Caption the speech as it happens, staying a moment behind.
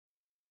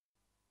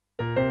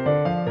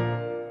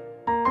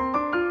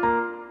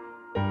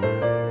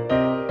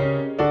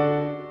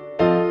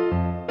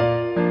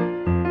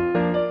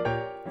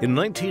In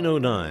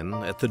 1909,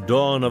 at the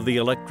dawn of the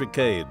electric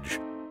age,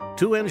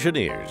 two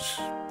engineers,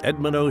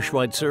 Edmund O.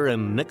 Schweitzer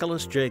and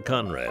Nicholas J.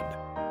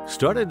 Conrad,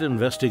 started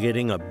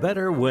investigating a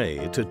better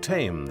way to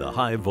tame the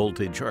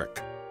high-voltage arc.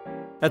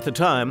 At the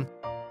time,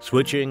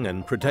 switching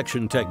and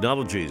protection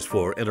technologies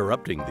for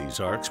interrupting these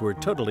arcs were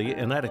totally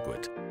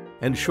inadequate,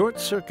 and short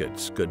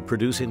circuits could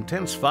produce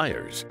intense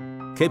fires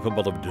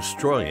capable of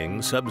destroying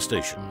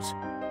substations.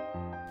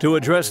 To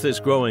address this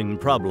growing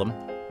problem,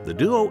 the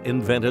duo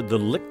invented the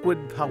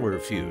liquid power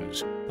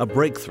fuse, a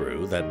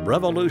breakthrough that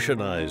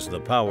revolutionized the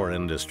power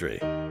industry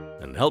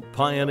and helped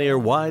pioneer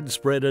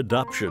widespread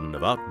adoption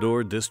of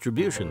outdoor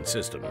distribution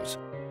systems.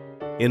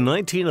 In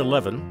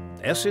 1911,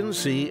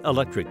 S&C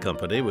Electric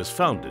Company was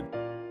founded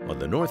on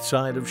the north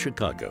side of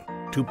Chicago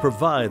to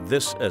provide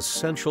this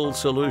essential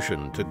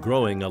solution to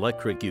growing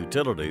electric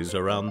utilities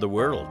around the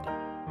world.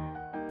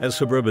 As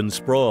suburban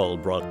sprawl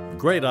brought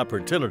great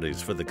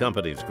opportunities for the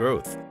company's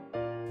growth,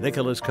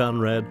 Nicholas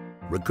Conrad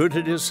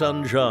recruited his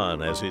son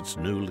John as its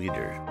new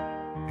leader.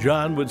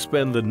 John would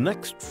spend the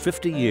next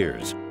 50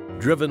 years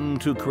driven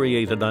to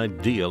create an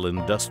ideal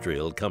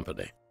industrial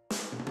company.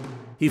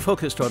 He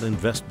focused on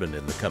investment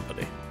in the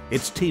company,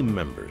 its team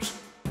members,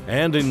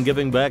 and in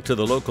giving back to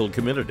the local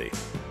community.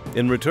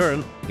 In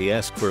return, he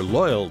asked for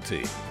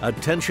loyalty,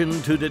 attention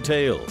to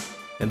detail,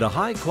 and a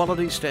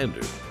high-quality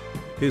standard.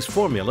 His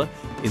formula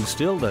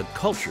instilled a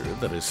culture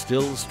that is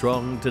still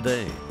strong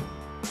today.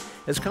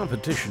 As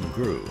competition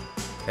grew,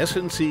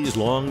 S&C's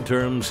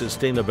long-term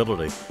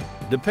sustainability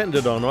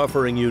depended on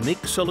offering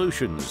unique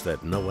solutions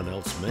that no one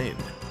else made.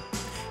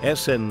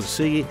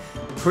 S&C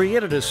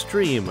created a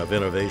stream of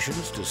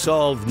innovations to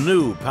solve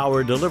new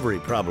power delivery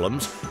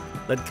problems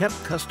that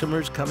kept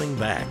customers coming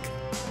back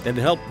and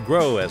helped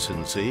grow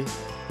S&C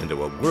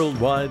into a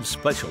worldwide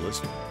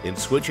specialist in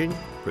switching,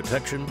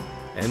 protection,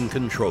 and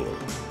control.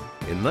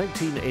 In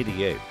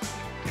 1988,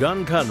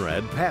 John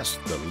Conrad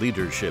passed the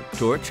leadership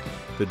torch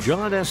to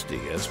John Esty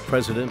as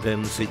president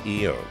and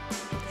CEO.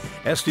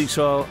 Esty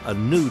saw a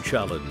new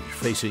challenge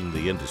facing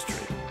the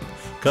industry.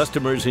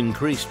 Customers'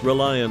 increased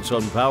reliance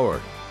on power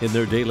in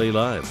their daily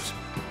lives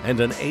and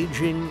an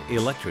aging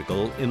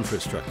electrical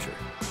infrastructure.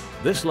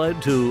 This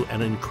led to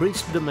an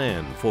increased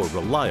demand for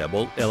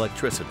reliable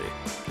electricity,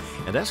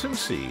 and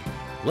S&C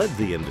led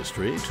the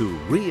industry to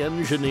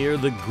re-engineer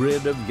the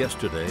grid of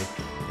yesterday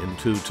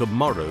into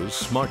tomorrow's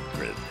smart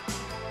grid.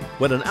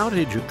 When an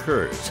outage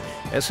occurs,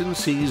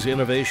 S&C's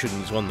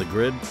innovations on the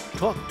grid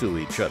talk to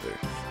each other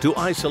to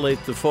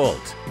isolate the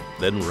fault,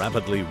 then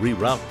rapidly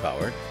reroute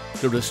power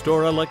to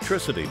restore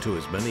electricity to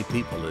as many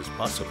people as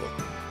possible.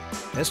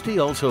 ST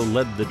also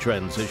led the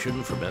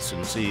transition from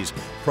S&C's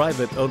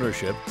private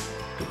ownership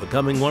to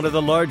becoming one of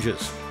the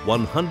largest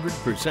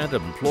 100%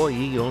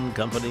 employee-owned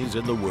companies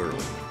in the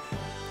world.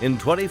 In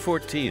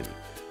 2014,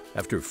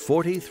 after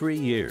 43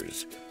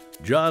 years,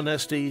 John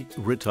Esty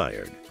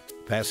retired,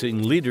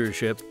 passing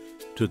leadership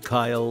to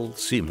Kyle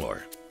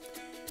Seymour.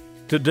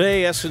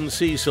 Today,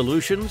 S&C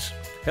Solutions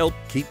help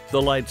keep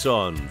the lights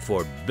on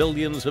for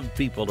billions of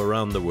people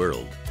around the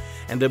world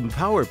and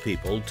empower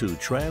people to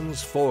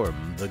transform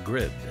the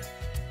grid.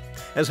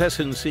 As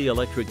S&C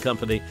Electric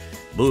Company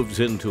moves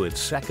into its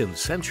second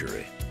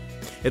century,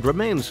 it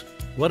remains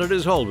what it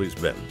has always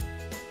been,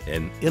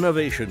 an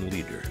innovation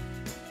leader,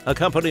 a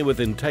company with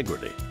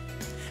integrity,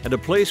 and a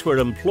place where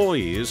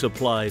employees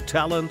apply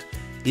talent,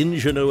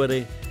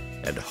 ingenuity,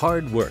 and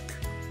hard work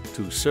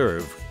to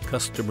serve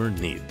customer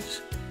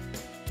needs.